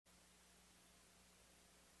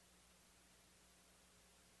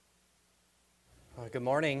Good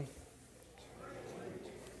morning.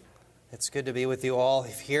 It's good to be with you all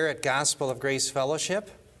here at Gospel of Grace Fellowship.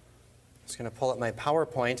 I'm just going to pull up my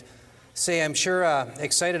PowerPoint. I'm sure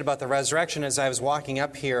excited about the resurrection. As I was walking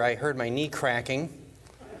up here, I heard my knee cracking.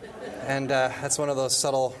 And that's one of those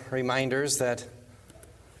subtle reminders that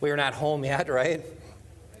we are not home yet, right?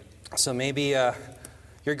 So maybe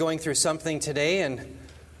you're going through something today and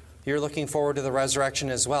you're looking forward to the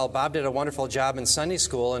resurrection as well. Bob did a wonderful job in Sunday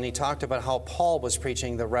school, and he talked about how Paul was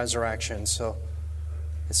preaching the resurrection. So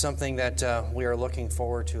it's something that we are looking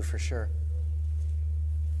forward to for sure.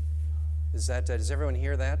 Does everyone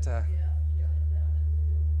hear that?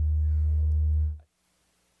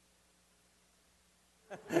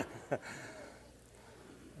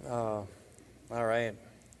 Oh, all right.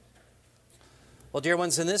 Well, dear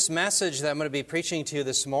ones, in this message that I'm going to be preaching to you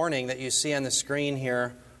this morning that you see on the screen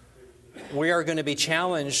here, we are going to be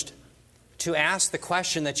challenged to ask the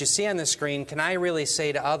question that you see on the screen, can I really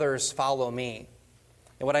say to others, follow me?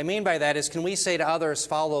 And what I mean by that is, can we say to others,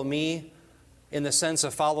 follow me, in the sense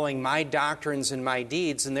of following my doctrines and my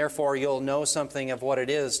deeds, and therefore you'll know something of what it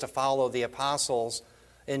is to follow the apostles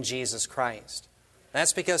in Jesus Christ.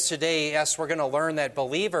 That's because today, yes, we're going to learn that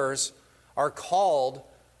believers are called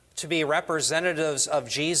to be representatives of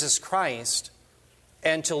Jesus Christ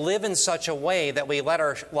and to live in such a way that we let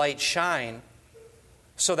our light shine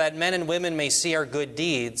so that men and women may see our good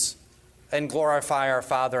deeds and glorify our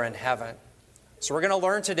Father in heaven. So we're going to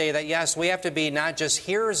learn today that, yes, we have to be not just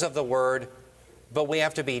hearers of the Word, but we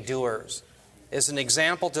have to be doers. As an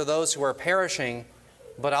example to those who are perishing,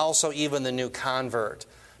 but also even the new convert.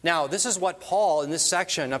 Now, this is what Paul, in this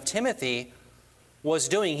section of Timothy, was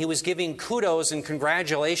doing. He was giving kudos and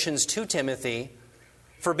congratulations to Timothy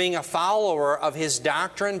for being a follower of his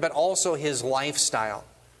doctrine, but also his lifestyle.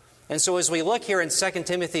 And so as we look here in 2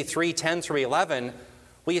 Timothy 3:10 through 11,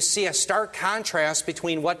 we see a stark contrast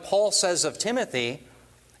between what Paul says of Timothy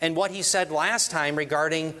and what he said last time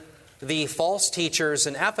regarding the false teachers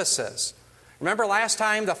in Ephesus. Remember last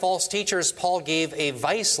time the false teachers, Paul gave a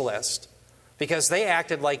vice list because they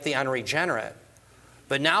acted like the unregenerate.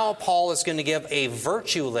 But now Paul is going to give a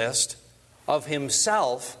virtue list of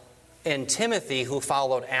himself and Timothy who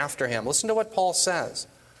followed after him. Listen to what Paul says.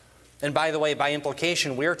 And by the way, by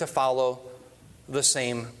implication, we are to follow the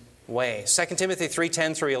same way. 2 Timothy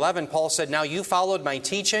 3:10 through 11, Paul said, "Now you followed my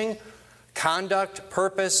teaching, conduct,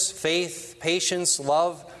 purpose, faith, patience,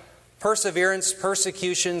 love, perseverance,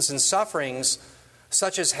 persecutions, and sufferings,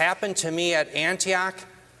 such as happened to me at Antioch,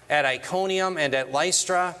 at Iconium, and at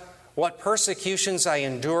Lystra. What persecutions I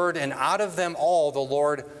endured, and out of them all the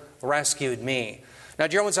Lord rescued me." Now,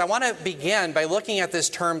 dear ones, I want to begin by looking at this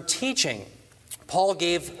term teaching. Paul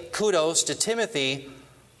gave kudos to Timothy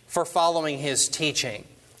for following his teaching.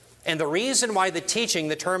 And the reason why the teaching,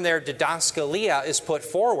 the term there, didaskalia, is put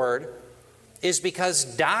forward is because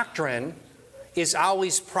doctrine is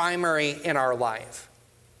always primary in our life.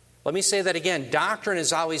 Let me say that again. Doctrine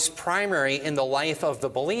is always primary in the life of the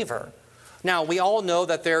believer. Now, we all know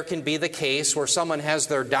that there can be the case where someone has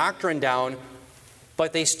their doctrine down,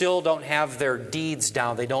 but they still don't have their deeds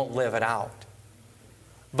down. They don't live it out.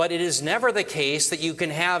 But it is never the case that you can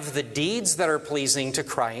have the deeds that are pleasing to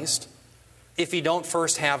Christ if you don't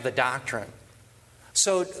first have the doctrine.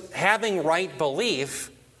 So having right belief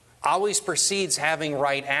always precedes having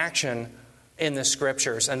right action in the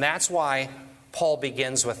Scriptures. And that's why Paul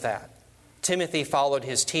begins with that. Timothy followed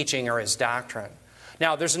his teaching or his doctrine.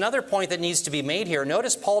 Now, there's another point that needs to be made here.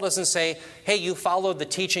 Notice Paul doesn't say, hey, you followed the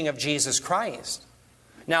teaching of Jesus Christ.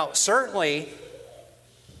 Now, certainly,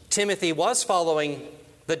 Timothy was following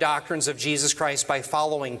the doctrines of Jesus Christ by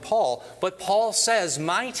following Paul. But Paul says,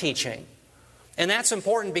 my teaching. And that's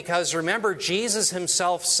important because, remember, Jesus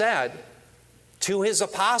himself said to his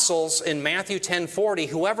apostles in Matthew 10:40,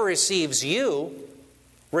 whoever receives you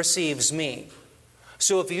receives me.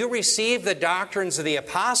 So if you receive the doctrines of the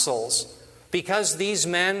apostles, because these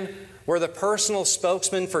men were the personal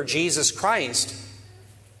spokesman for Jesus Christ,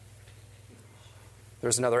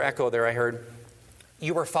 there's another echo there I heard,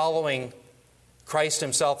 you were following Christ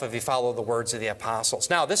himself if you follow the words of the apostles.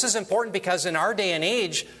 Now, this is important because in our day and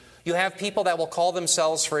age, you have people that will call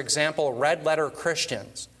themselves, for example, red letter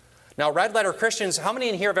Christians. Now, red letter Christians, how many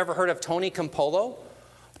in here have ever heard of Tony Campolo?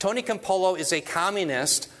 Tony Campolo is a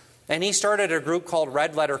communist, and he started a group called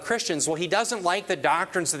Red Letter Christians. Well, he doesn't like the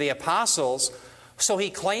doctrines of the apostles, so he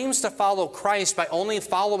claims to follow Christ by only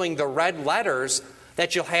following the red letters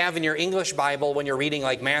that you'll have in your English Bible when you're reading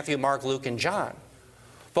like Matthew, Mark, Luke, and John.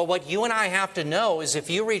 But what you and I have to know is if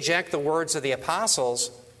you reject the words of the apostles,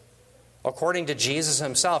 according to Jesus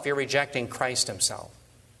himself, you're rejecting Christ himself.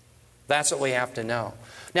 That's what we have to know.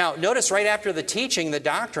 Now, notice right after the teaching, the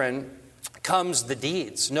doctrine, comes the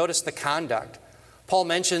deeds. Notice the conduct. Paul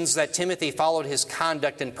mentions that Timothy followed his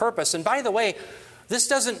conduct and purpose. And by the way, this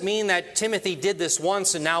doesn't mean that Timothy did this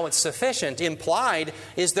once and now it's sufficient. Implied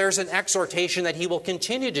is there's an exhortation that he will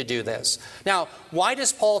continue to do this. Now, why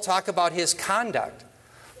does Paul talk about his conduct?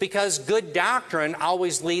 Because good doctrine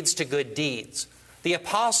always leads to good deeds. The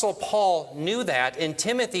Apostle Paul knew that, and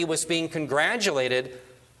Timothy was being congratulated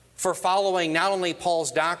for following not only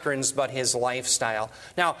Paul's doctrines, but his lifestyle.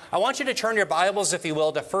 Now, I want you to turn your Bibles, if you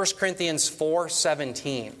will, to 1 Corinthians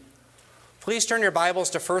 4:17. Please turn your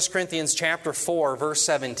Bibles to 1 Corinthians chapter 4, verse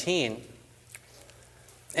 17.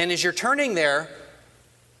 And as you're turning there,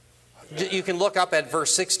 you can look up at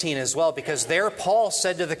verse 16 as well, because there Paul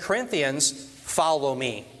said to the Corinthians, "Follow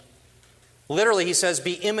me." Literally, he says,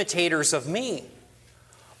 "Be imitators of me."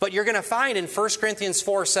 But you're going to find in 1 Corinthians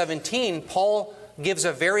 4:17, Paul gives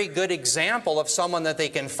a very good example of someone that they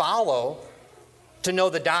can follow to know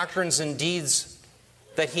the doctrines and deeds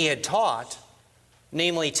that he had taught,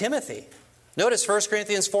 namely Timothy. Notice 1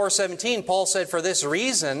 Corinthians 4:17, Paul said, "For this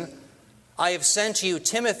reason I have sent to you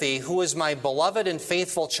Timothy, who is my beloved and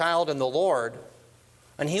faithful child in the Lord,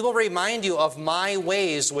 and he will remind you of my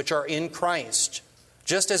ways which are in Christ,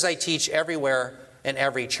 just as I teach everywhere in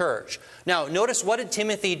every church." Now, notice, what did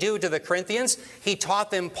Timothy do to the Corinthians? He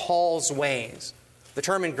taught them Paul's ways. The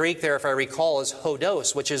term in Greek there, if I recall, is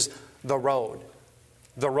hodos, which is the road.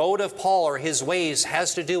 The road of Paul, or his ways,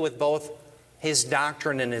 has to do with both his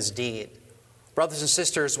doctrine and his deed. Brothers and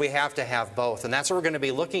sisters, we have to have both. And that's what we're going to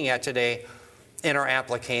be looking at today in our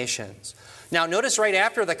applications. Now, notice right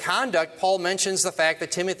after the conduct, Paul mentions the fact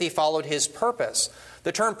that Timothy followed his purpose.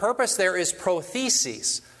 The term purpose there is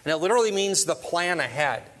prothesis, and it literally means the plan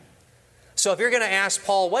ahead. So if you're going to ask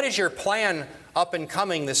Paul, what is your plan up and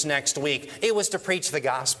coming this next week? It was to preach the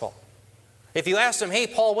gospel. If you asked him, "Hey,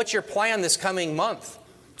 Paul, what's your plan this coming month?"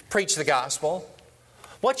 Preach the gospel.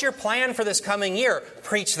 What's your plan for this coming year?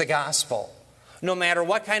 Preach the gospel. No matter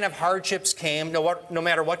what kind of hardships came, no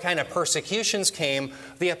matter what kind of persecutions came,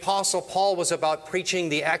 the Apostle Paul was about preaching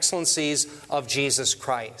the excellencies of Jesus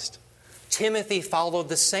Christ. Timothy followed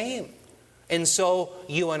the same. And so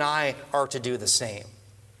you and I are to do the same.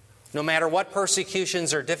 No matter what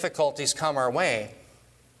persecutions or difficulties come our way,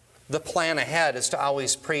 the plan ahead is to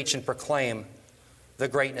always preach and proclaim the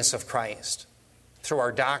greatness of Christ through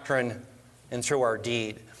our doctrine and through our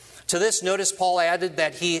deed. To this, notice Paul added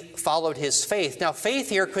that he followed his faith. Now, faith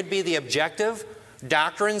here could be the objective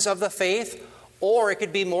doctrines of the faith, or it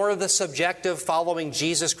could be more of the subjective following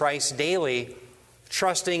Jesus Christ daily,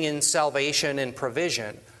 trusting in salvation and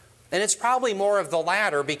provision. And it's probably more of the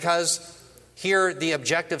latter, because here the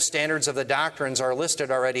objective standards of the doctrines are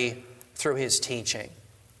listed already through his teaching.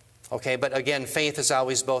 Okay, but again, faith is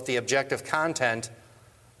always both the objective content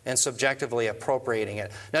and subjectively appropriating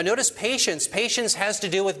it. Now notice patience. Patience has to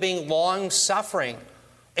do with being long-suffering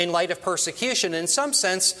in light of persecution. In some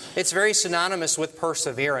sense, it's very synonymous with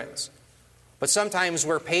perseverance. But sometimes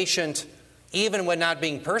we're patient even when not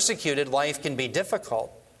being persecuted. Life can be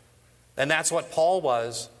difficult. And that's what Paul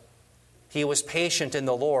was. He was patient in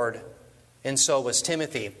the Lord, and so was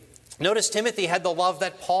Timothy. Notice Timothy had the love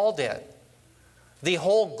that Paul did. The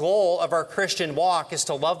whole goal of our Christian walk is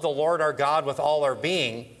to love the Lord our God with all our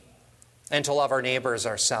being and to love our neighbor as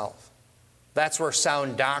ourselves. That's where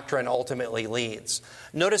sound doctrine ultimately leads.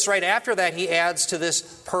 Notice right after that he adds to this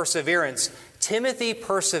perseverance. Timothy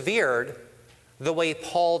persevered the way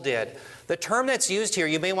Paul did. The term that's used here,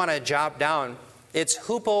 you may want to jot down, it's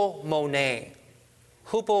hupomone.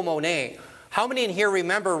 Hupomone. How many in here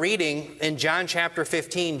remember reading in John chapter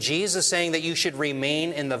 15, Jesus saying that you should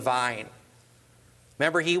remain in the vine?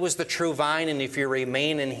 Remember, he was the true vine, and if you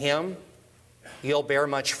remain in him, you'll bear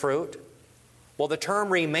much fruit. Well, the term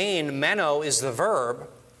remain, meno, is the verb.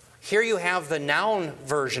 Here you have the noun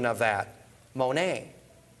version of that, mone.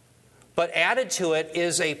 But added to it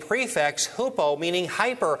is a prefix, hupo, meaning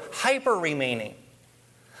hyper remaining.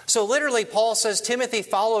 So literally, Paul says Timothy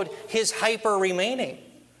followed his hyper remaining.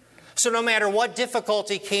 So no matter what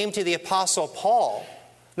difficulty came to the Apostle Paul,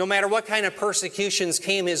 no matter what kind of persecutions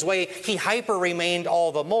came his way, he hyper-remained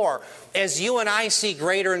all the more. As you and I see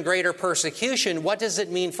greater and greater persecution, what does it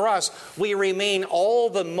mean for us? We remain all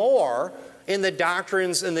the more in the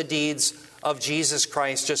doctrines and the deeds of Jesus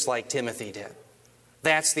Christ, just like Timothy did.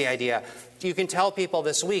 That's the idea. You can tell people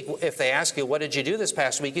this week, if they ask you, what did you do this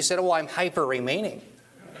past week? You said, I'm hyper-remaining.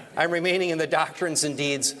 I'm remaining in the doctrines and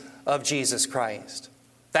deeds of Jesus Christ.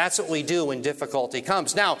 That's what we do when difficulty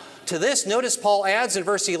comes. Now, to this, notice Paul adds in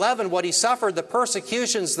verse 11 what he suffered, the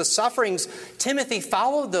persecutions, the sufferings. Timothy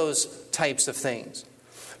followed those types of things.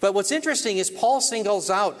 But what's interesting is Paul singles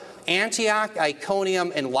out Antioch,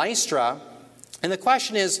 Iconium, and Lystra. And the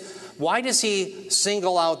question is, why does he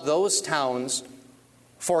single out those towns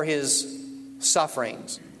for his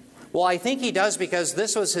sufferings? Well, I think he does because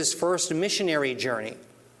this was his first missionary journey.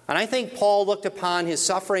 And I think Paul looked upon his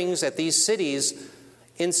sufferings at these cities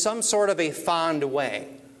in some sort of a fond way.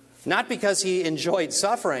 Not because he enjoyed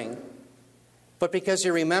suffering, but because he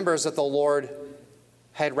remembers that the Lord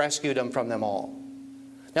had rescued him from them all.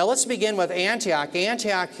 Now let's begin with Antioch.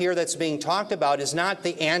 Antioch here that's being talked about is not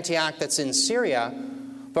the Antioch that's in Syria,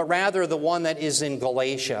 but rather the one that is in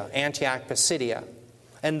Galatia, Antioch Pisidia.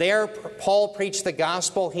 And there Paul preached the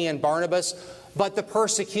gospel, he and Barnabas, but the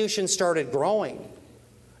persecution started growing.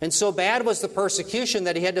 And so bad was the persecution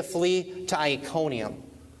that he had to flee to Iconium.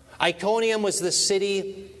 Iconium was the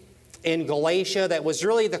city in Galatia that was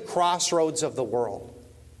really the crossroads of the world.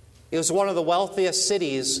 It was one of the wealthiest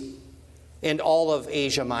cities in all of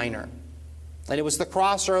Asia Minor. And it was the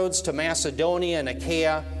crossroads to Macedonia and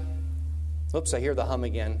Achaia. Oops, I hear the hum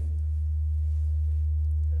again.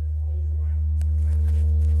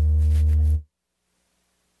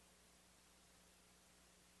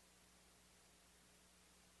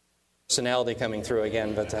 Personality coming through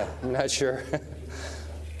again, but I'm not sure.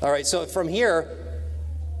 All right, so from here,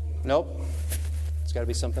 nope, it's got to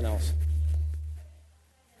be something else.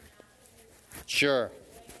 Sure.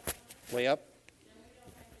 Way up?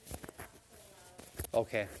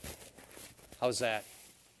 Okay. How's that?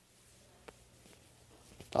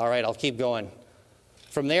 All right, I'll keep going.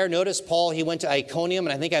 From there, notice Paul, he went to Iconium,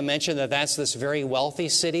 and I think I mentioned that that's this very wealthy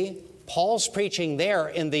city. Paul's preaching there,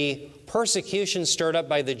 and the persecution stirred up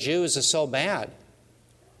by the Jews is so bad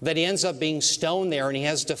that he ends up being stoned there, and he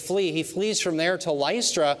has to flee. He flees from there to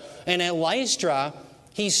Lystra, and at Lystra,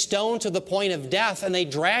 he's stoned to the point of death, and they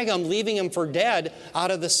drag him, leaving him for dead,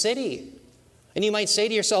 out of the city. And you might say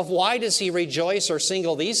to yourself, why does he rejoice or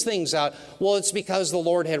single these things out? Well, it's because the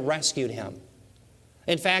Lord had rescued him.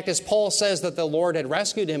 In fact, as Paul says that the Lord had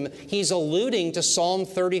rescued him, he's alluding to Psalm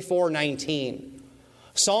 34:19.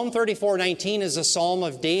 Psalm 34:19 is a psalm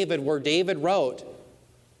of David where David wrote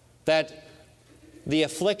that the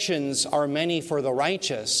afflictions are many for the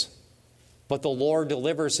righteous, but the Lord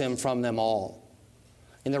delivers him from them all.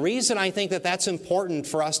 And the reason I think that that's important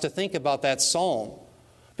for us to think about that psalm,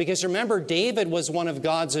 because remember, David was one of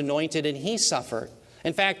God's anointed and he suffered.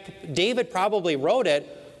 In fact, David probably wrote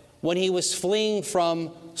it when he was fleeing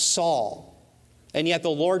from Saul. And yet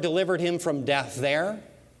the Lord delivered him from death there.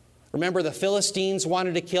 Remember, the Philistines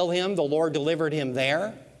wanted to kill him. The Lord delivered him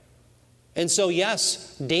there. And so,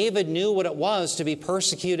 yes, David knew what it was to be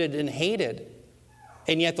persecuted and hated.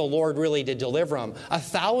 And yet the Lord really did deliver him.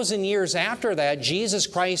 1,000 years after that, Jesus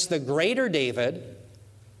Christ, the greater David,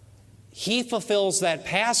 he fulfills that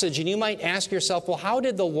passage. And you might ask yourself, well, how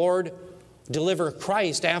did the Lord deliver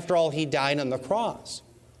Christ? After all, he died on the cross.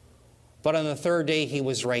 But on the third day, he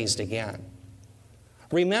was raised again.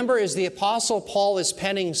 Remember, as the Apostle Paul is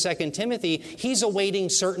penning 2 Timothy, he's awaiting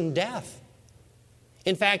certain death.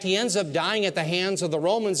 In fact, he ends up dying at the hands of the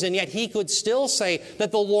Romans, and yet he could still say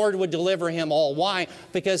that the Lord would deliver him all. Why?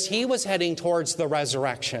 Because he was heading towards the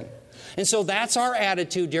resurrection. And so that's our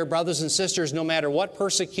attitude, dear brothers and sisters, no matter what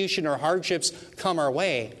persecution or hardships come our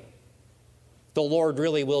way, the Lord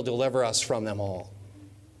really will deliver us from them all.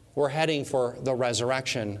 We're heading for the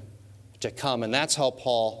resurrection to come, and that's how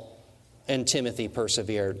Paul and Timothy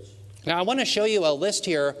persevered. Now, I want to show you a list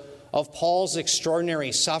here of Paul's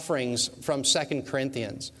extraordinary sufferings from 2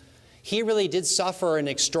 Corinthians. He really did suffer in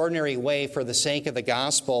an extraordinary way for the sake of the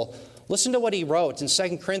gospel. Listen to what he wrote in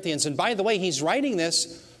 2 Corinthians. And by the way, he's writing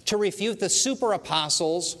this to refute the super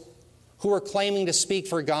apostles who were claiming to speak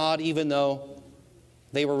for God even though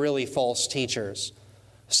they were really false teachers.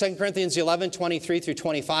 2 Corinthians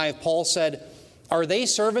 11:23-25, Paul said, "Are they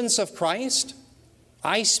servants of Christ?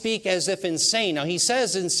 I speak as if insane." Now, he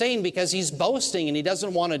says insane because he's boasting and he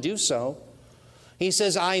doesn't want to do so. He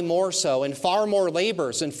says, "I more so, and far more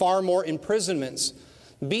labors, and far more imprisonments,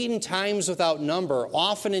 beaten times without number,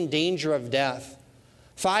 often in danger of death.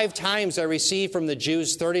 5 times I received from the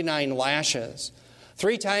Jews 39 lashes.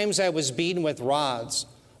 3 times I was beaten with rods.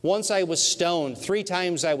 Once I was stoned. 3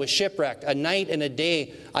 times I was shipwrecked. A night and a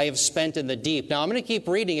day I have spent in the deep." Now, I'm going to keep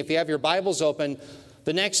reading. If you have your Bibles open,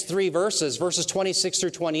 the next 3 verses, verses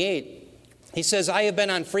 26-28, he says, "I have been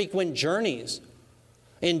on frequent journeys,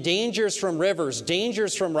 in dangers from rivers,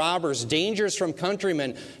 dangers from robbers, dangers from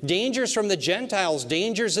countrymen, dangers from the Gentiles,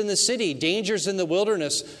 dangers in the city, dangers in the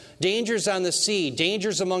wilderness, dangers on the sea,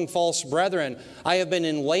 dangers among false brethren. I have been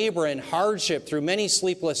in labor and hardship through many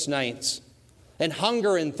sleepless nights. and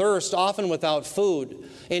hunger and thirst, often without food,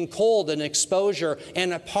 in cold and exposure.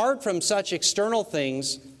 And apart from such external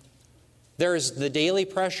things, there is the daily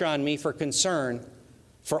pressure on me for concern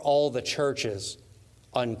for all the churches,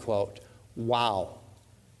 unquote. Wow.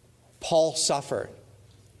 Paul suffered,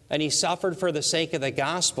 and he suffered for the sake of the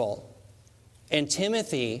gospel. And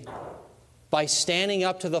Timothy, by standing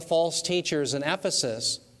up to the false teachers in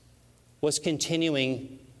Ephesus, was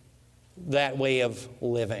continuing that way of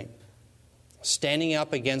living, standing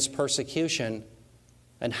up against persecution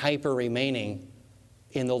and hyper-remaining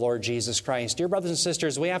in the Lord Jesus Christ. Dear brothers and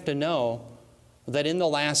sisters, we have to know that in the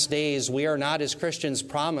last days we are not, as Christians,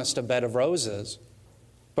 promised a bed of roses,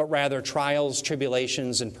 but rather trials,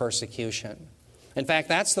 tribulations, and persecution. In fact,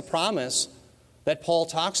 that's the promise that Paul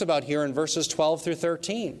talks about here in verses 12 through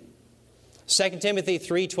 13. 2 Timothy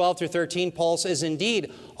 3:12 through 13, Paul says,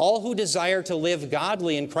 "Indeed, all who desire to live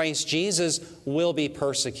godly in Christ Jesus will be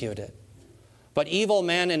persecuted. But evil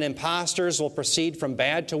men and impostors will proceed from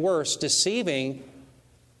bad to worse, deceiving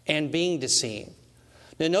and being deceived."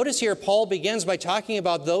 Now notice here, Paul begins by talking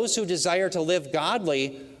about those who desire to live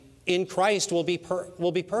godly in Christ will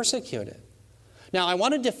be persecuted. Now I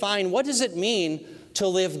want to define, what does it mean to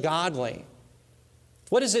live godly?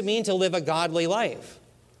 What does it mean to live a godly life?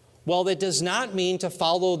 Well, it does not mean to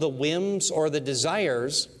follow the whims or the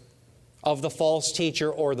desires of the false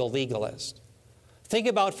teacher or the legalist. Think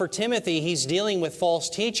about, for Timothy, he's dealing with false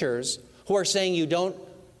teachers who are saying you don't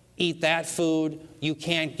eat that food, you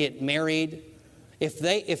can't get married.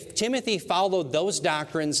 If Timothy followed those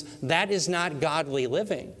doctrines, that is not godly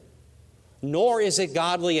living. Nor is it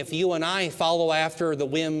godly if you and I follow after the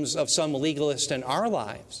whims of some legalist in our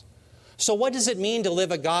lives. So what does it mean to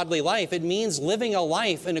live a godly life? It means living a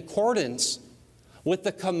life in accordance with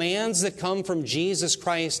the commands that come from Jesus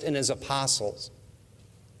Christ and His apostles,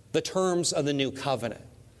 the terms of the new covenant.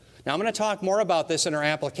 Now, I'm going to talk more about this in our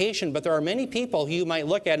application, but there are many people who you might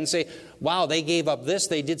look at and say, wow, they gave up this,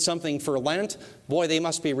 they did something for Lent. Boy, they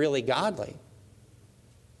must be really godly.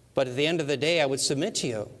 But at the end of the day, I would submit to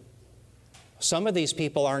you, some of these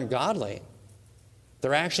people aren't godly.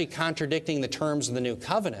 They're actually contradicting the terms of the new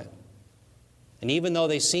covenant. And even though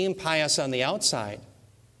they seem pious on the outside,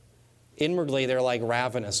 inwardly they're like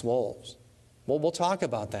ravenous wolves. Well, we'll talk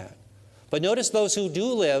about that. But notice those who do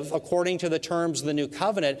live according to the terms of the new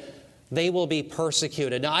covenant, they will be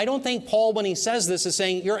persecuted. Now, I don't think Paul, when he says this, is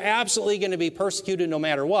saying you're absolutely going to be persecuted no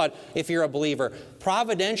matter what if you're a believer.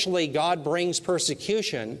 Providentially, God brings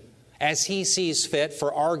persecution as He sees fit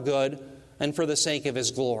for our good and for the sake of His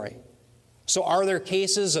glory. So are there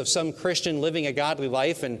cases of some Christian living a godly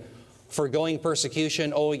life and forgoing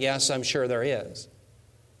persecution? Oh, yes, I'm sure there is.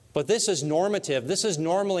 But this is normative. This is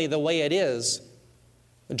normally the way it is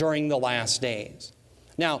during the last days.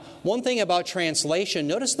 Now, one thing about translation,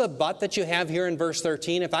 notice the but that you have here in verse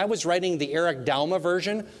 13. If I was writing the Eric Dauma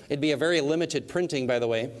version, it'd be a very limited printing, by the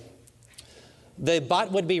way. The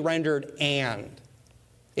but would be rendered and.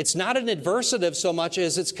 It's not an adversative so much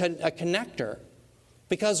as it's a connector.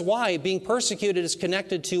 Because why? Being persecuted is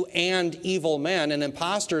connected to and evil men, and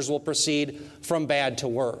impostors will proceed from bad to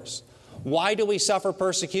worse. Why do we suffer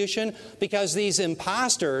persecution? Because these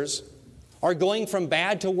impostors are going from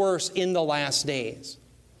bad to worse in the last days.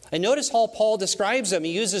 And notice how Paul describes them.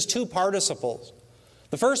 He uses two participles.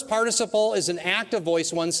 The first participle is an active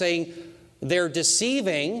voice one saying they're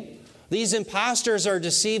deceiving. These impostors are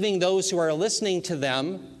deceiving those who are listening to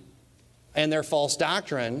them and their false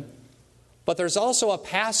doctrine. But there's also a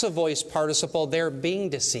passive voice participle, they're being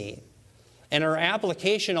deceived. In our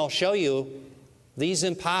application, I'll show you these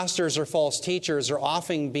impostors or false teachers are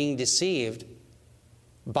often being deceived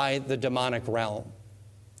by the demonic realm.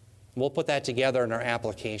 We'll put that together in our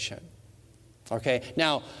application. Okay,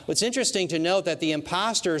 now, what's interesting to note that the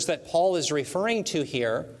impostors that Paul is referring to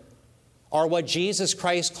here are what Jesus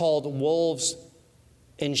Christ called wolves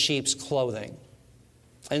in sheep's clothing.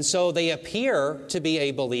 And so they appear to be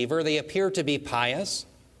a believer. They appear to be pious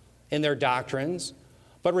in their doctrines.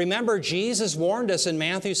 But remember, Jesus warned us in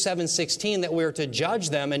Matthew 7:16 that we are to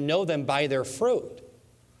judge them and know them by their fruit.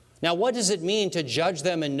 Now, what does it mean to judge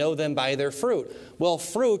them and know them by their fruit? Well,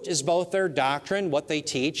 fruit is both their doctrine, what they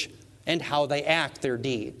teach, and how they act, their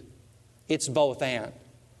deed. It's both and.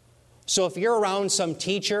 So if you're around some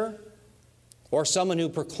teacher or someone who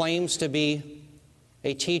proclaims to be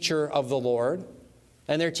a teacher of the Lord,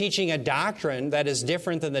 and they're teaching a doctrine that is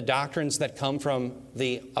different than the doctrines that come from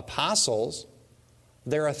the apostles,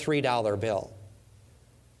 they're a $3 bill.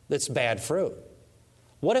 That's bad fruit.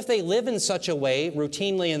 What if they live in such a way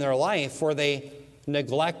routinely in their life where they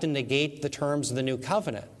neglect and negate the terms of the new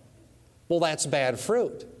covenant? Well, that's bad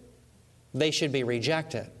fruit. They should be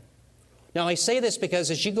rejected. Now, I say this because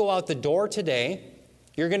as you go out the door today,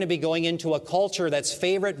 you're going to be going into a culture that's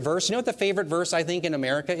favorite verse. You know what the favorite verse I think in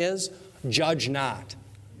America is? Judge not.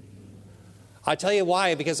 I'll tell you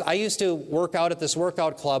why, because I used to work out at this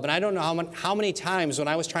workout club, and I don't know how many times when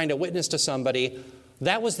I was trying to witness to somebody,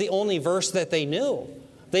 that was the only verse that they knew.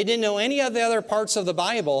 They didn't know any of the other parts of the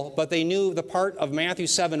Bible, but they knew the part of Matthew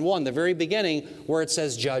 7:1, the very beginning, where it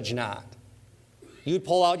says, judge not. You'd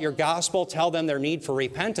pull out your gospel, tell them their need for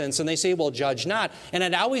repentance, and they say, well, judge not. And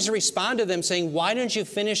I'd always respond to them saying, why didn't you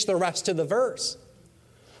finish the rest of the verse?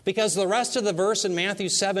 Because the rest of the verse in Matthew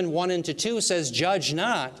 7:1-2 says, judge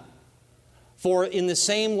not. For in the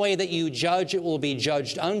same way that you judge, it will be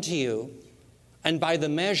judged unto you. And by the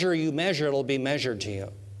measure you measure, it will be measured to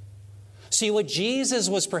you. See, what Jesus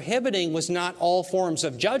was prohibiting was not all forms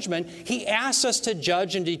of judgment. He asked us to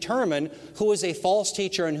judge and determine who is a false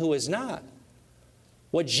teacher and who is not.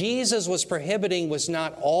 What Jesus was prohibiting was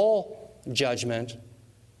not all judgment,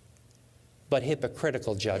 but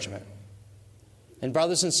hypocritical judgment. And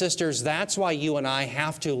brothers and sisters, that's why you and I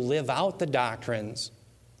have to live out the doctrines,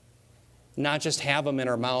 not just have them in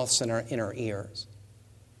our mouths and in our ears.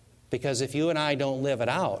 Because if you and I don't live it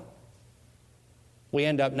out, we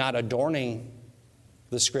end up not adorning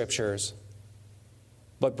the Scriptures,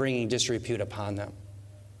 but bringing disrepute upon them.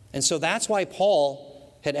 And so that's why Paul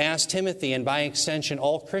had asked Timothy, and by extension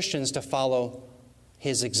all Christians, to follow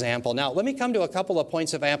his example. Now, let me come to a couple of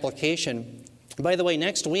points of application. By the way,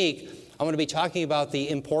 next week, I'm going to be talking about the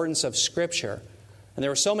importance of Scripture. And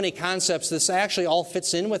there are so many concepts. This actually all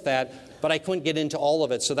fits in with that, but I couldn't get into all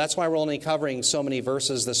of it. So that's why we're only covering so many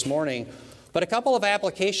verses this morning. But a couple of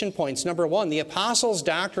application points. Number one, the apostles'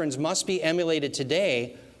 doctrines must be emulated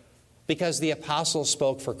today because the apostles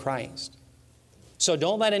spoke for Christ. So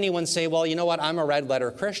don't let anyone say, well, you know what, I'm a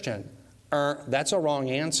red-letter Christian. That's a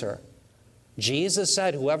wrong answer. Jesus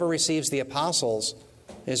said whoever receives the apostles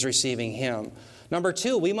is receiving him. Number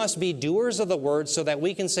two, we must be doers of the word so that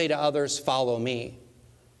we can say to others, follow me.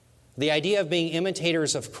 The idea of being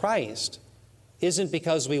imitators of Christ isn't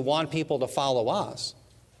because we want people to follow us,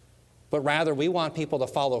 but rather we want people to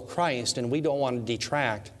follow Christ, and we don't want to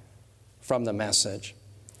detract from the message.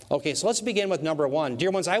 Okay, so let's begin with number one.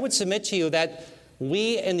 Dear ones, I would submit to you that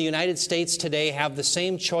we in the United States today have the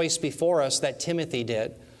same choice before us that Timothy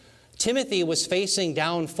did. Timothy was facing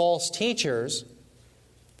down false teachers,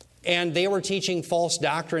 and they were teaching false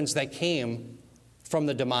doctrines that came from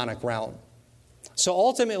the demonic realm. So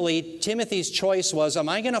ultimately, Timothy's choice was, am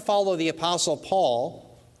I going to follow the Apostle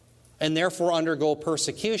Paul and therefore undergo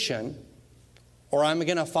persecution, or am I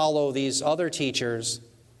going to follow these other teachers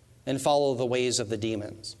and follow the ways of the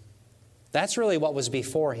demons? That's really what was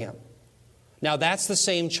before him. Now, that's the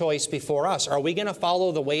same choice before us. Are we going to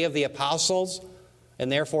follow the way of the apostles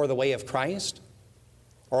and therefore the way of Christ?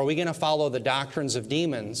 Or are we going to follow the doctrines of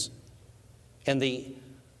demons? And the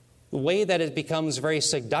way that it becomes very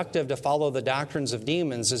seductive to follow the doctrines of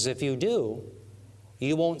demons is if you do,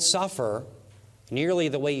 you won't suffer nearly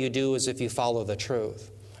the way you do as if you follow the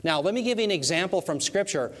truth. Now, let me give you an example from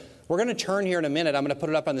Scripture. We're going to turn here in a minute. I'm going to put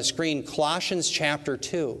it up on the screen. Colossians chapter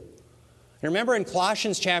 2. Remember in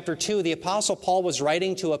Colossians chapter 2, the Apostle Paul was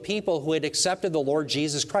writing to a people who had accepted the Lord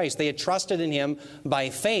Jesus Christ. They had trusted in him by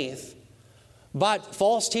faith. But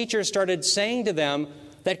false teachers started saying to them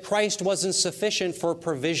that Christ wasn't sufficient for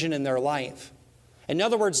provision in their life. In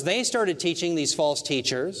other words, they started teaching, these false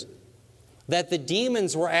teachers, that the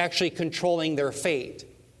demons were actually controlling their fate.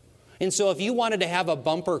 And so if you wanted to have a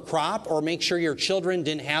bumper crop or make sure your children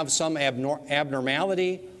didn't have some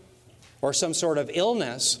abnormality or some sort of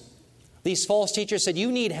illness, these false teachers said,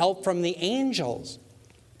 you need help from the angels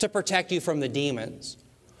to protect you from the demons.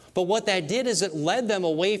 But what that did is it led them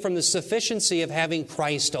away from the sufficiency of having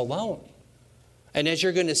Christ alone. And as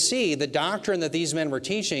you're going to see, the doctrine that these men were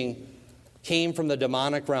teaching came from the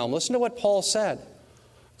demonic realm. Listen to what Paul said.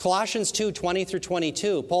 Colossians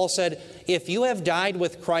 2:20-22, Paul said, if you have died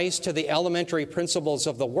with Christ to the elementary principles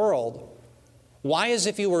of the world, why, as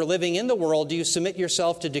if you were living in the world, do you submit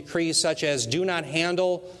yourself to decrees such as do not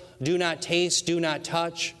handle, do not taste, do not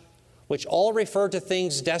touch, which all refer to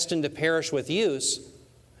things destined to perish with use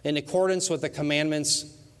in accordance with the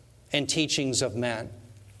commandments and teachings of men.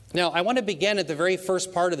 Now, I want to begin at the very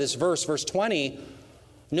first part of this verse, verse 20.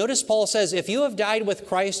 Notice Paul says, if you have died with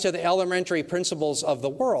Christ to the elementary principles of the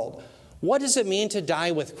world, what does it mean to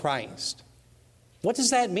die with Christ? What does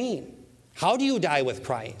that mean? How do you die with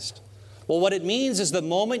Christ? Well, what it means is the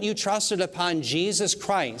moment you trusted upon Jesus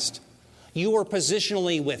Christ, you were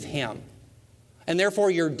positionally with him. And therefore,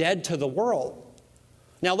 you're dead to the world.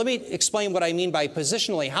 Now, let me explain what I mean by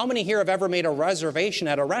positionally. How many here have ever made a reservation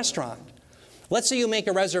at a restaurant? Let's say you make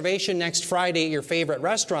a reservation next Friday at your favorite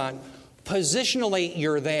restaurant. Positionally,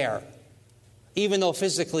 you're there, even though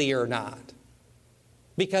physically you're not,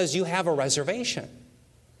 because you have a reservation.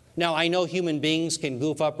 Now, I know human beings can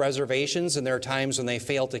goof up reservations, and there are times when they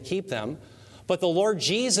fail to keep them, but the Lord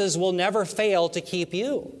Jesus will never fail to keep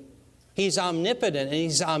you. He's omnipotent and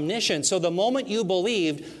He's omniscient. So the moment you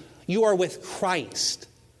believed, you are with Christ,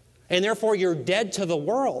 and therefore you're dead to the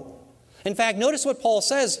world. In fact, notice what Paul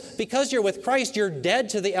says. Because you're with Christ, you're dead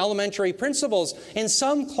to the elementary principles. And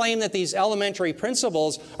some claim that these elementary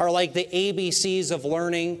principles are like the ABCs of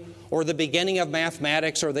learning, or the beginning of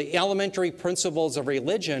mathematics, or the elementary principles of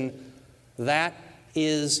religion. That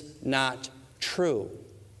is not true.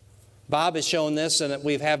 Bob has shown this, and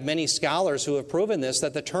we've had many scholars who have proven this,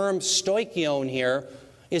 that the term stoichion here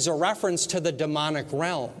is a reference to the demonic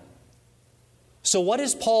realm. So what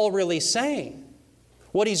is Paul really saying?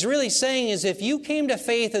 What he's really saying is if you came to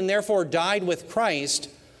faith and therefore died with Christ,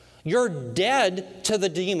 you're dead to the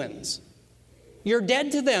demons. You're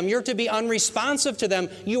dead to them. You're to be unresponsive to them.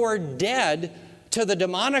 You are dead to the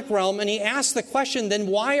demonic realm. And he asks the question, then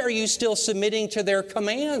why are you still submitting to their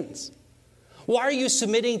commands? Why are you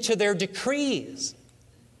submitting to their decrees?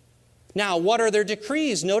 Now, what are their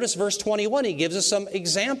decrees? Notice verse 21. He gives us some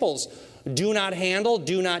examples. Do not handle,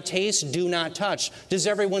 do not taste, do not touch. Does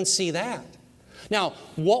everyone see that? Now,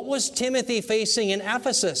 what was Timothy facing in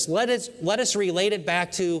Ephesus? Let us relate it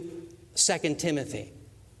back to 2 Timothy.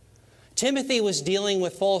 Timothy was dealing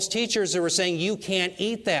with false teachers that were saying, you can't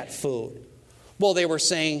eat that food. Well, they were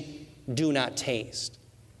saying, do not taste.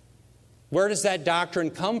 Where does that doctrine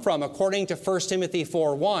come from? According to 1 Timothy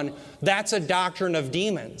 4:1, that's a doctrine of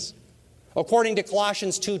demons. According to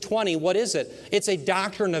Colossians 2:20, what is it? It's a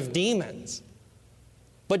doctrine of demons.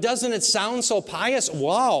 But doesn't it sound so pious?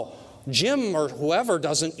 Wow, Jim or whoever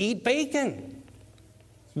doesn't eat bacon.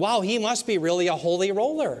 Wow, he must be really a holy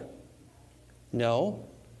roller. No,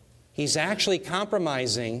 he's actually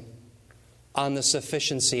compromising on the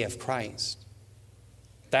sufficiency of Christ.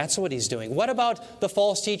 That's what he's doing. What about the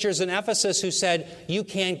false teachers in Ephesus who said, you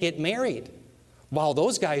can't get married? Wow,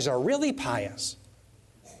 those guys are really pious.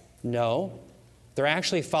 No, they're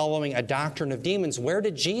actually following a doctrine of demons. Where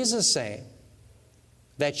did Jesus say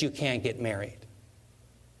that you can't get married?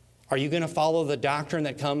 Are you going to follow the doctrine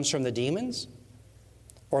that comes from the demons?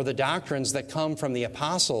 Or the doctrines that come from the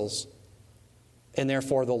apostles and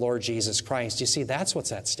therefore the Lord Jesus Christ? You see, that's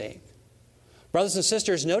what's at stake. Brothers and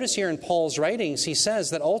sisters, notice here in Paul's writings, he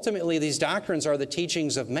says that ultimately these doctrines are the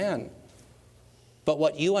teachings of men. But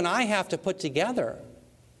what you and I have to put together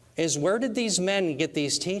is, where did these men get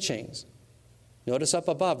these teachings? Notice up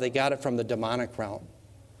above, they got it from the demonic realm.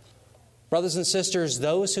 Brothers and sisters,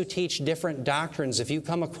 those who teach different doctrines, if you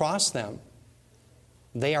come across them,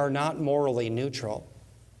 they are not morally neutral.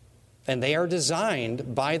 And they are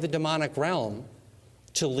designed by the demonic realm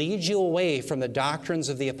to lead you away from the doctrines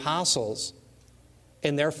of the apostles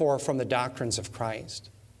and therefore from the doctrines of Christ.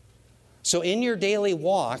 So in your daily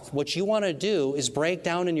walk, what you want to do is break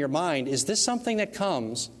down in your mind, is this something that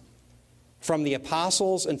comes from the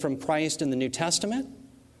apostles and from Christ in the New Testament?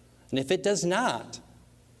 And if it does not,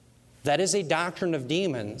 that is a doctrine of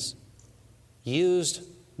demons used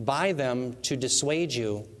by them to dissuade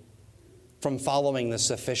you from following the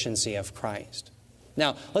sufficiency of Christ.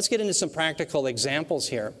 Now, let's get into some practical examples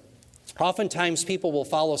here. Oftentimes, people will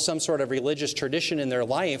follow some sort of religious tradition in their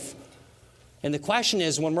life. And the question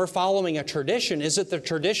is, when we're following a tradition, is it the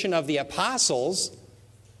tradition of the apostles,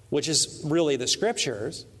 which is really the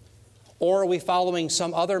Scriptures, or are we following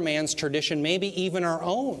some other man's tradition, maybe even our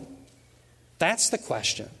own? That's the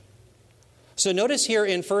question. So notice here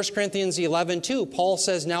in 1 Corinthians 11:2, Paul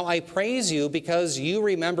says, now I praise you because you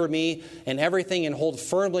remember me in everything and hold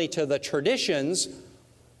firmly to the traditions,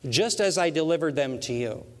 just as I delivered them to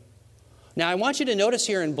you. Now I want you to notice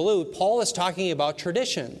here in blue, Paul is talking about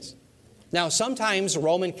traditions. Now sometimes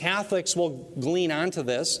Roman Catholics will glean onto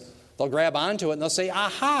this. They'll grab onto it and they'll say,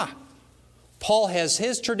 aha, Paul has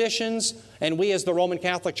his traditions and we as the Roman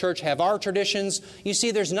Catholic Church have our traditions. You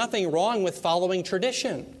see, there's nothing wrong with following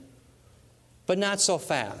tradition. But not so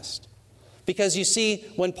fast. Because you see,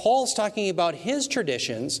 when Paul's talking about his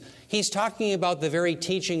traditions, he's talking about the very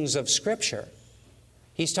teachings of Scripture.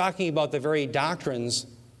 He's talking about the very doctrines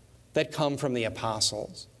that come from the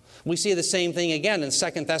apostles. We see the same thing again in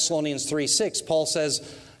 2 Thessalonians 3:6. Paul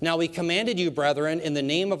says, now we commanded you, brethren, in the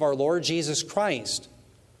name of our Lord Jesus Christ,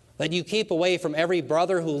 that you keep away from every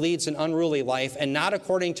brother who leads an unruly life and not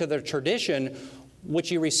according to the tradition which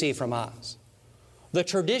you receive from us. The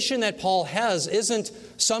tradition that Paul has isn't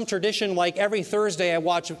some tradition like every Thursday I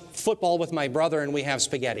watch football with my brother and we have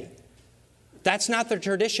spaghetti. That's not the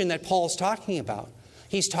tradition that Paul's talking about.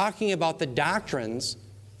 He's talking about the doctrines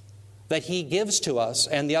that he gives to us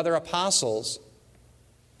and the other apostles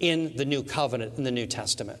in the New Covenant, in the New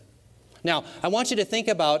Testament. Now, I want you to think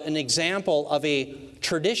about an example of a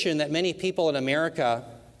tradition that many people in America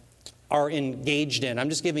are engaged in. I'm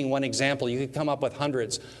just giving one example. You could come up with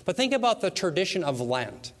hundreds. But think about the tradition of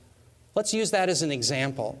Lent. Let's use that as an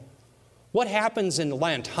example. What happens in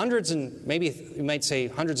Lent? Hundreds and maybe you might say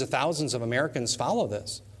hundreds of thousands of Americans follow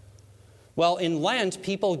this. Well, in Lent,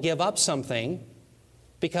 people give up something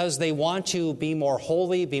because they want to be more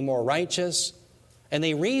holy, be more righteous. And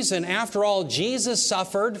they reason, after all, Jesus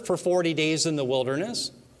suffered for 40 days in the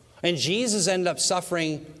wilderness, and Jesus ended up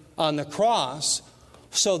suffering on the cross.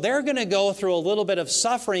 So they're going to go through a little bit of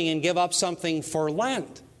suffering and give up something for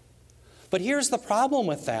Lent. But here's the problem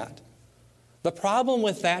with that. The problem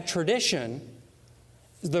with that tradition,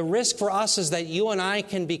 the risk for us is that you and I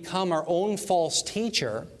can become our own false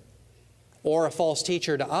teacher or a false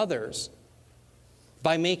teacher to others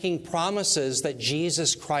by making promises that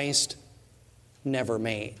Jesus Christ never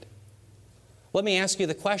made. Let me ask you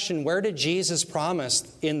the question, where did Jesus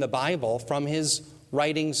promise in the Bible from his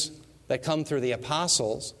writings that come through the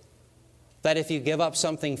apostles that if you give up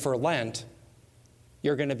something for Lent,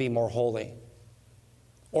 you're going to be more holy,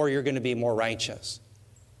 or you're going to be more righteous,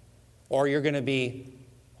 or you're going to be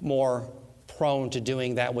more prone to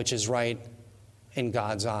doing that which is right in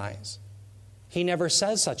God's eyes? He never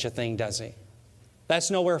says such a thing, does he? That's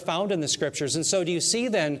nowhere found in the Scriptures. And so do you see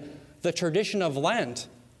then the tradition of Lent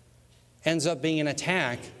ends up being an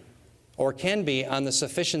attack, or can be, on the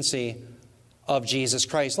sufficiency of Jesus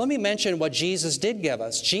Christ. Let me mention what Jesus did give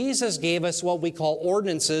us. Jesus gave us what we call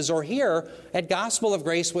ordinances, or here at Gospel of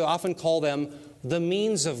Grace, we often call them the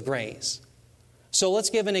means of grace. So let's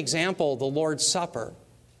give an example, the Lord's Supper.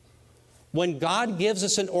 When God gives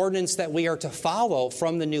us an ordinance that we are to follow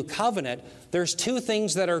from the New Covenant, there's two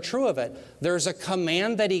things that are true of it. There's a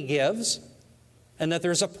command that he gives, and that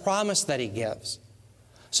there's a promise that he gives.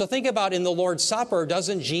 So think about in the Lord's Supper,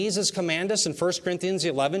 doesn't Jesus command us in 1 Corinthians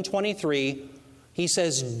 11:23, he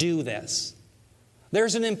says, do this.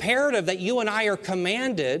 There's an imperative that you and I are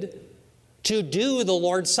commanded to do the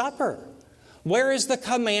Lord's Supper. Where is the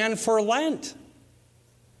command for Lent?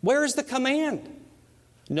 Where is the command?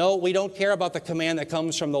 No, we don't care about the command that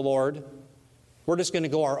comes from the Lord. We're just going to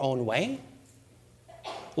go our own way.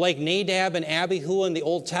 Like Nadab and Abihu in the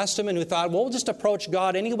Old Testament, who thought, well, we'll just approach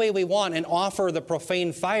God any way we want and offer the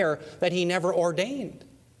profane fire that he never ordained.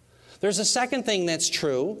 There's a second thing that's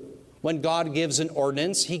true. When God gives an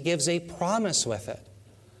ordinance, he gives a promise with it.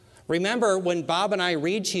 Remember, when Bob and I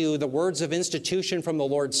read to you the words of institution from the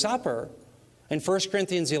Lord's Supper, in 1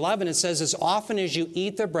 Corinthians 11, it says, as often as you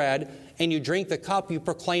eat the bread and you drink the cup, you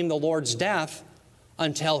proclaim the Lord's death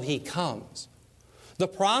until he comes. The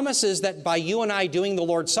promise is that by you and I doing the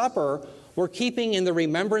Lord's Supper, we're keeping in the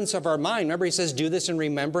remembrance of our mind. Remember, he says, do this in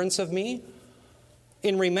remembrance of me.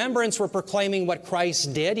 In remembrance, we're proclaiming what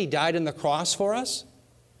Christ did. He died on the cross for us.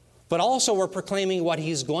 But also we're proclaiming what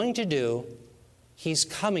he's going to do. He's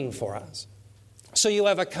coming for us. So you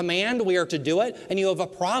have a command, we are to do it, and you have a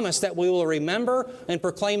promise that we will remember and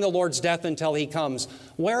proclaim the Lord's death until he comes.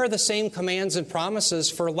 Where are the same commands and promises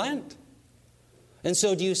for Lent? And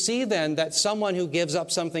so do you see then that someone who gives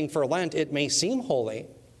up something for Lent, it may seem holy,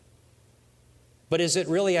 but is it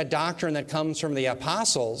really a doctrine that comes from the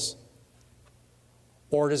apostles,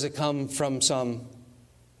 or does it come from some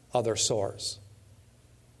other source?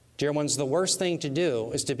 Dear ones, the worst thing to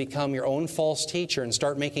do is to become your own false teacher and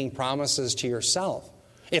start making promises to yourself.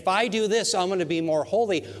 If I do this, I'm going to be more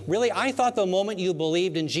holy. Really, I thought the moment you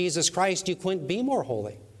believed in Jesus Christ, you couldn't be more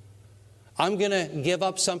holy. I'm going to give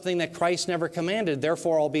up something that Christ never commanded,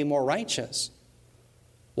 therefore I'll be more righteous.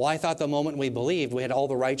 Well, I thought the moment we believed, we had all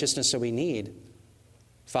the righteousness that we need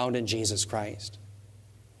found in Jesus Christ.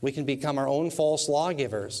 We can become our own false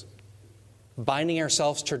lawgivers, binding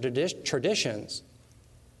ourselves to traditions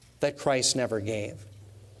that Christ never gave.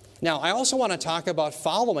 Now, I also want to talk about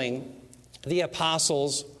following the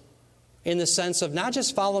apostles in the sense of not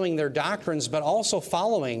just following their doctrines, but also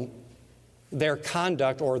following their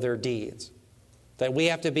conduct or their deeds. That we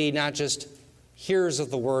have to be not just hearers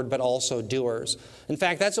of the word, but also doers. In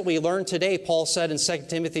fact, that's what we learned today. Paul said in 2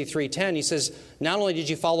 Timothy 3:10, he says, not only did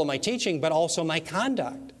you follow my teaching, but also my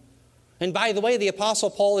conduct. And by the way, the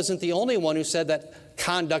Apostle Paul isn't the only one who said that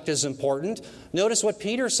conduct is important. Notice what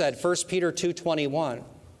Peter said, 1 Peter 2:21.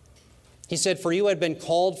 He said, for you had been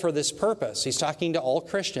called for this purpose. He's talking to all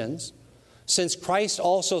Christians. Since Christ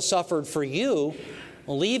also suffered for you,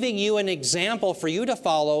 leaving you an example for you to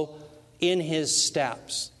follow in his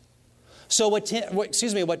steps. So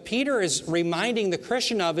what Peter is reminding the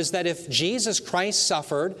Christian of is that if Jesus Christ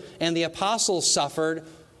suffered and the apostles suffered,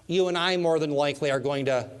 you and I more than likely are going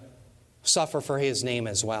to suffer for his name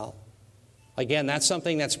as well. Again, that's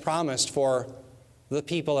something that's promised for the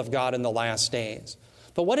people of God in the last days.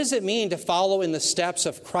 But what does it mean to follow in the steps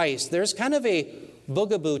of Christ? There's kind of a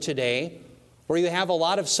boogaboo today where you have a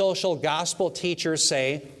lot of social gospel teachers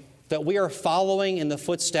say that we are following in the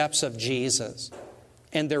footsteps of Jesus,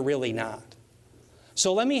 and they're really not.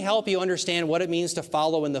 So let me help you understand what it means to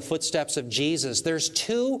follow in the footsteps of Jesus. There's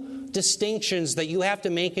two distinctions that you have to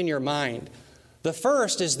make in your mind. The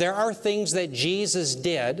first is there are things that Jesus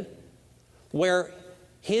did where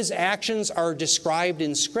his actions are described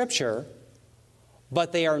in Scripture,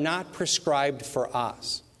 but they are not prescribed for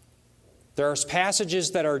us. There are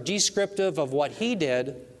passages that are descriptive of what he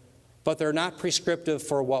did, but they're not prescriptive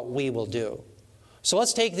for what we will do. So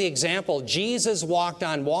let's take the example, Jesus walked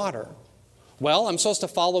on water. Well, I'm supposed to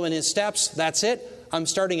follow in his steps. That's it. I'm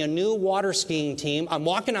starting a new water skiing team. I'm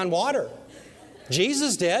walking on water.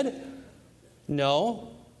 Jesus did.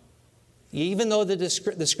 No. Even though the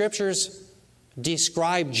Scriptures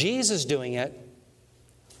describe Jesus doing it,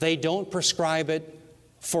 they don't prescribe it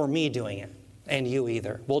for me doing it, and you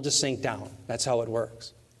either. We'll just sink down. That's how it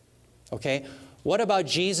works. Okay? What about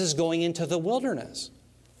Jesus going into the wilderness?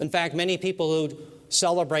 In fact, many people who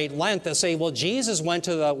celebrate Lent, they'll say, well, Jesus went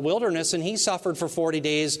to the wilderness and he suffered for 40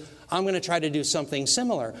 days. I'm going to try to do something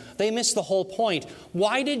similar. They miss the whole point.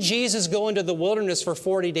 Why did Jesus go into the wilderness for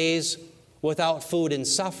 40 days without food and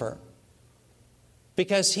suffer?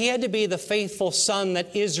 Because he had to be the faithful son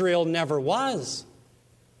that Israel never was.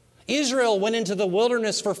 Israel went into the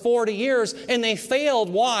wilderness for 40 years and they failed.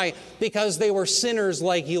 Why? Because they were sinners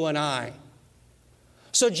like you and I.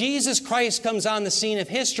 So Jesus Christ comes on the scene of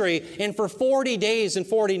history, and for 40 days and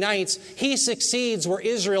 40 nights, he succeeds where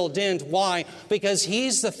Israel didn't. Why? Because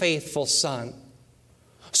he's the faithful son.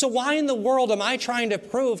 So why in the world am I trying to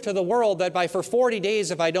prove to the world that for 40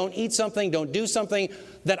 days, if I don't eat something, don't do something,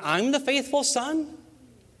 that I'm the faithful son?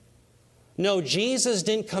 No, Jesus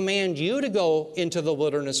didn't command you to go into the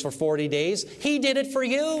wilderness for 40 days. He did it for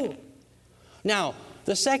you. Now,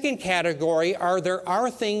 the second category there are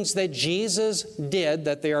things that Jesus did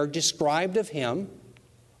that they are described of him,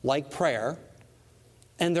 like prayer,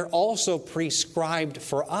 and they're also prescribed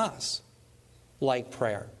for us, like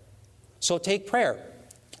prayer. So take prayer.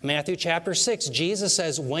 Matthew chapter 6, Jesus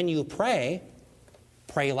says, when you pray,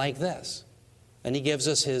 pray like this. And he gives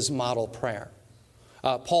us his model prayer.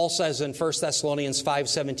 Paul says in 1 Thessalonians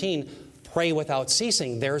 5:17, pray without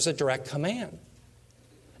ceasing. There's a direct command.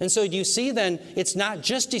 And so you see then, it's not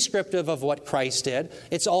just descriptive of what Christ did,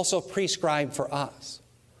 it's also prescribed for us.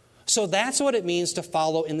 So that's what it means to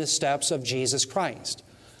follow in the steps of Jesus Christ.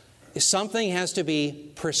 Something has to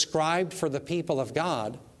be prescribed for the people of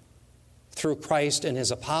God through Christ and his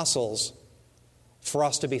apostles for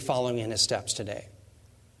us to be following in his steps today.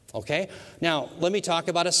 Okay? Now, let me talk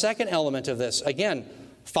about a second element of this. Again,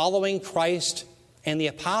 following Christ and the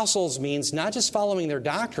apostles means not just following their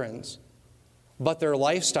doctrines, but their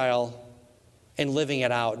lifestyle and living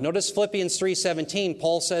it out. Notice Philippians 3:17,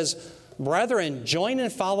 Paul says, brethren, join in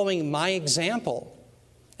following my example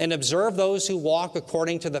and observe those who walk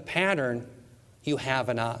according to the pattern you have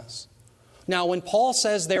in us. Now, when Paul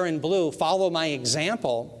says there in blue, follow my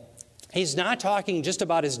example, he's not talking just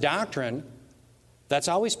about his doctrine. That's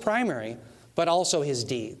always primary, but also his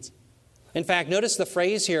deeds. In fact, notice the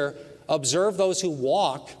phrase here, observe those who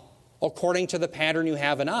walk according to the pattern you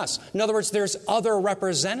have in us. In other words, there's other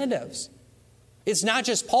representatives. It's not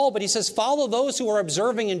just Paul, but he says, follow those who are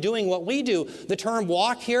observing and doing what we do. The term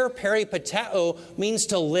walk here, peripateo, means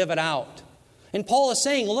to live it out. And Paul is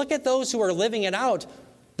saying, look at those who are living it out,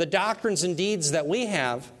 the doctrines and deeds that we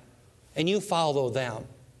have, and you follow them.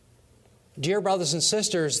 Dear brothers and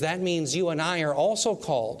sisters, that means you and I are also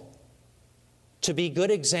called to be good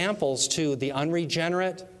examples to the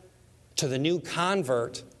unregenerate, to the new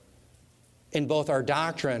convert, in both our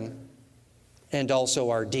doctrine and also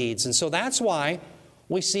our deeds. And so that's why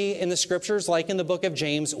we see in the Scriptures, like in the book of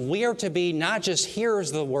James, we are to be not just hearers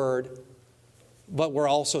of the word, but we're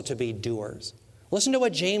also to be doers. Listen to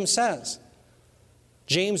what James says.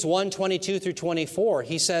 James 1:22 through 24,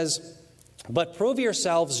 he says, but prove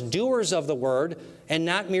yourselves doers of the word and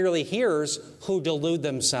not merely hearers who delude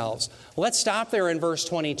themselves. Let's stop there in verse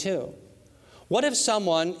 22. What if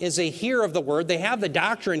someone is a hearer of the word, they have the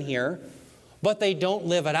doctrine here, but they don't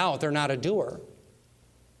live it out, they're not a doer?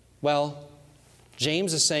 Well,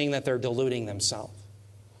 James is saying that they're deluding themselves.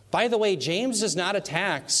 By the way, James does not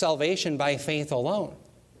attack salvation by faith alone.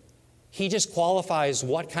 He just qualifies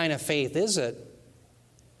what kind of faith is it.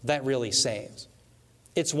 that really saves.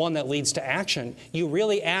 It's one that leads to action. You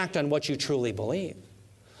really act on what you truly believe.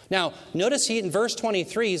 Now, notice in verse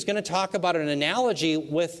 23, he's going to talk about an analogy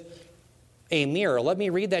with a mirror. Let me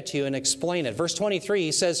read that to you and explain it. Verse 23,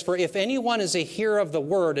 he says, "For if anyone is a hearer of the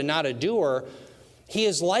word and not a doer, he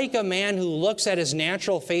is like a man who looks at his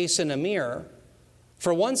natural face in a mirror.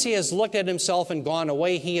 For once he has looked at himself and gone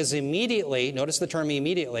away, he has immediately," notice the term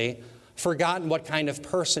immediately, "forgotten what kind of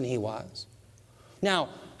person he was." Now,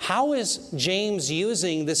 how is James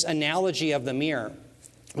using this analogy of the mirror?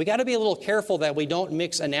 We got to be a little careful that we don't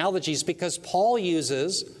mix analogies, because Paul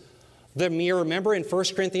uses the mirror. Remember in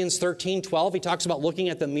 1 Corinthians 13:12, he talks about looking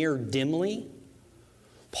at the mirror dimly.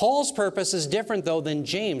 Paul's purpose is different, though, than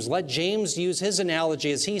James. Let James use his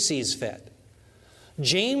analogy as he sees fit.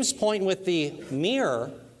 James' point with the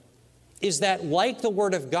mirror is that, like the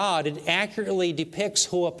Word of God, it accurately depicts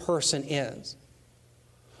who a person is.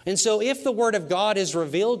 And so if the Word of God has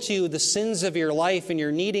revealed to you the sins of your life and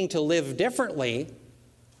you're needing to live differently,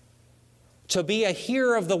 to be a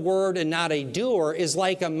hearer of the Word and not a doer is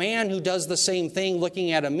like a man who does the same thing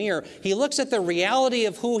looking at a mirror. He looks at the reality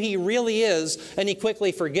of who he really is, and he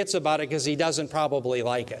quickly forgets about it because he doesn't probably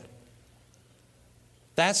like it.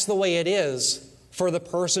 That's the way it is for the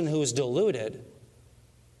person who's deluded,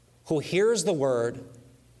 who hears the Word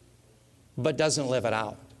but doesn't live it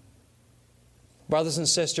out. Brothers and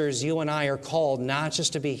sisters, you and I are called not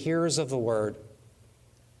just to be hearers of the Word,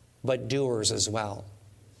 but doers as well.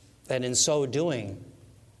 And in so doing,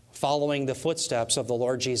 following the footsteps of the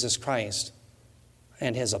Lord Jesus Christ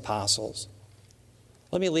and His apostles.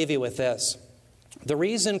 Let me leave you with this. The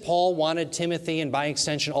reason Paul wanted Timothy, and by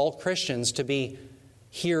extension all Christians, to be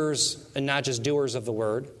hearers and not just doers of the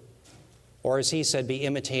Word, or as he said, be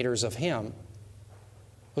imitators of Him,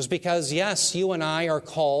 was because, yes, you and I are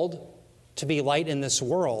called to be light in this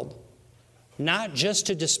world, not just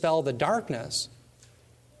to dispel the darkness,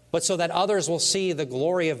 but so that others will see the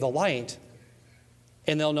glory of the light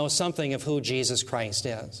and they'll know something of who Jesus Christ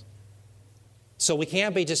is. So we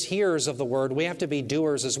can't be just hearers of the Word. We have to be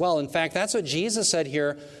doers as well. In fact, that's what Jesus said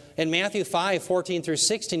here in Matthew 5:14 through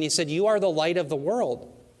 16. He said, "You are the light of the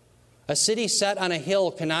world. A city set on a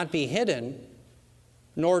hill cannot be hidden,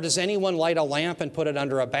 nor does anyone light a lamp and put it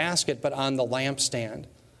under a basket, but on the lampstand.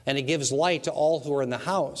 And it gives light to all who are in the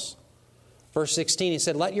house." Verse 16, he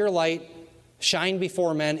said, "Let your light shine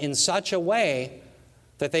before men in such a way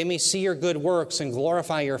that they may see your good works and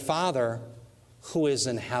glorify your Father who is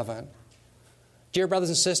in heaven." Dear brothers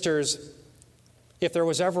and sisters, if there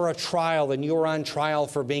was ever a trial and you were on trial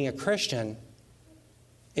for being a Christian,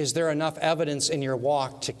 is there enough evidence in your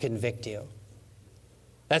walk to convict you?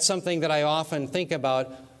 That's something that I often think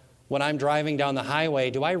about when I'm driving down the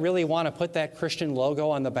highway. Do I really want to put that Christian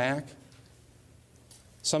logo on the back?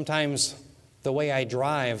 Sometimes the way I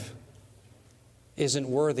drive isn't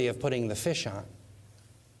worthy of putting the fish on.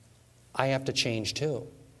 I have to change too.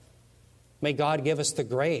 May God give us the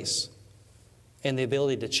grace and the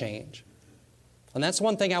ability to change. And that's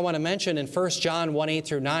one thing I want to mention in 1 John 1:8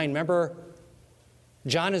 through 9. Remember,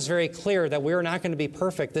 John is very clear that we're not going to be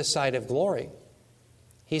perfect this side of glory.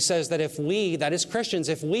 He says that if we, that is Christians,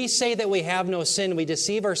 if we say that we have no sin, we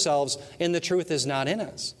deceive ourselves and the truth is not in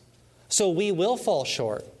us. So we will fall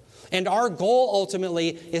short. And our goal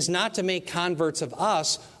ultimately is not to make converts of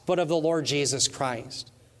us, but of the Lord Jesus Christ.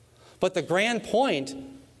 But the grand point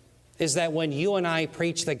is that when you and I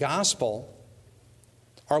preach the gospel,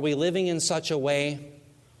 are we living in such a way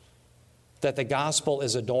that the gospel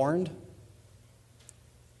is adorned?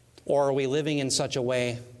 Or are we living in such a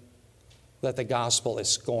way that the gospel is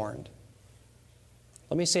scorned?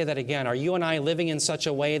 Let me say that again. Are you and I living in such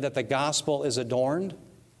a way that the gospel is adorned?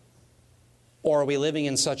 Or are we living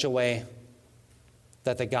in such a way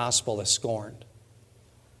that the gospel is scorned?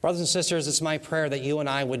 Brothers and sisters, it's my prayer that you and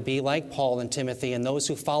I would be like Paul and Timothy and those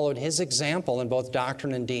who followed his example in both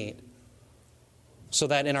doctrine and deed, so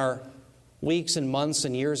that in our weeks and months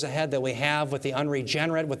and years ahead that we have with the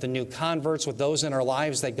unregenerate, with the new converts, with those in our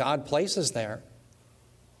lives that God places there,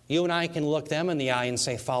 you and I can look them in the eye and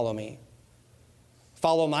say, "Follow me.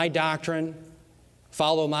 Follow my doctrine.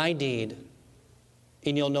 Follow my deed.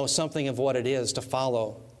 And you'll know something of what it is to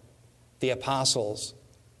follow the apostles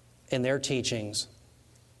in their teachings,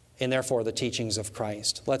 and therefore the teachings of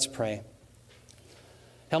Christ." Let's pray.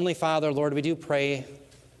 Heavenly Father, Lord, we do pray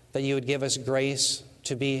that you would give us grace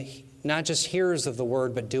to be not just hearers of the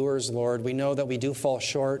word, but doers, Lord. We know that we do fall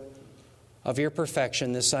short of your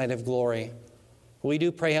perfection this side of glory. We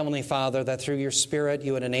do pray, Heavenly Father, that through your Spirit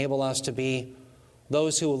you would enable us to be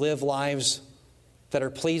those who live lives that are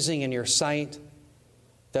pleasing in your sight,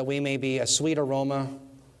 that we may be a sweet aroma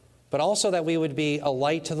but also that we would be a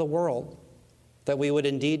light to the world, that we would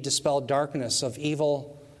indeed dispel darkness of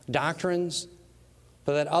evil doctrines,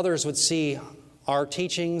 but that others would see our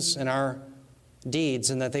teachings and our deeds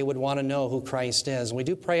and that they would want to know who Christ is. And we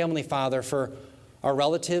do pray, Heavenly Father, for our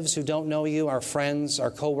relatives who don't know you, our friends, our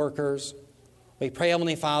co-workers. We pray,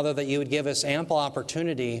 Heavenly Father, that you would give us ample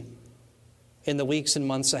opportunity in the weeks and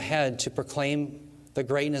months ahead to proclaim the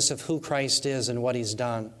greatness of who Christ is and what He's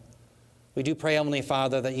done. We do pray, Heavenly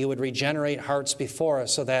Father, that you would regenerate hearts before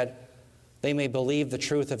us so that they may believe the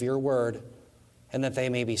truth of your word and that they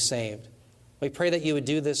may be saved. We pray that you would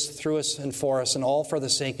do this through us and for us, and all for the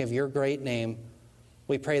sake of your great name.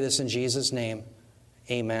 We pray this in Jesus' name.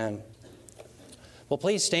 Amen. Well,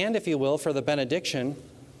 please stand, if you will, for the benediction.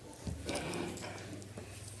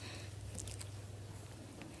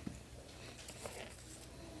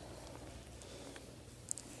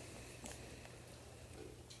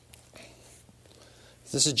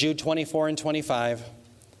 This is Jude 24 and 25.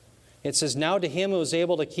 It says, "Now to him who is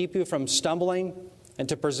able to keep you from stumbling and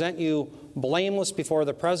to present you blameless before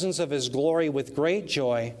the presence of his glory with great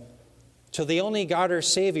joy, to the only God our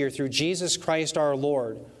Savior through Jesus Christ our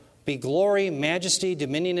Lord, be glory, majesty,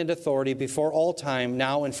 dominion, and authority before all time,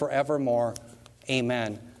 now and forevermore.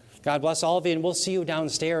 Amen." God bless all of you, and we'll see you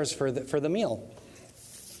downstairs for the meal.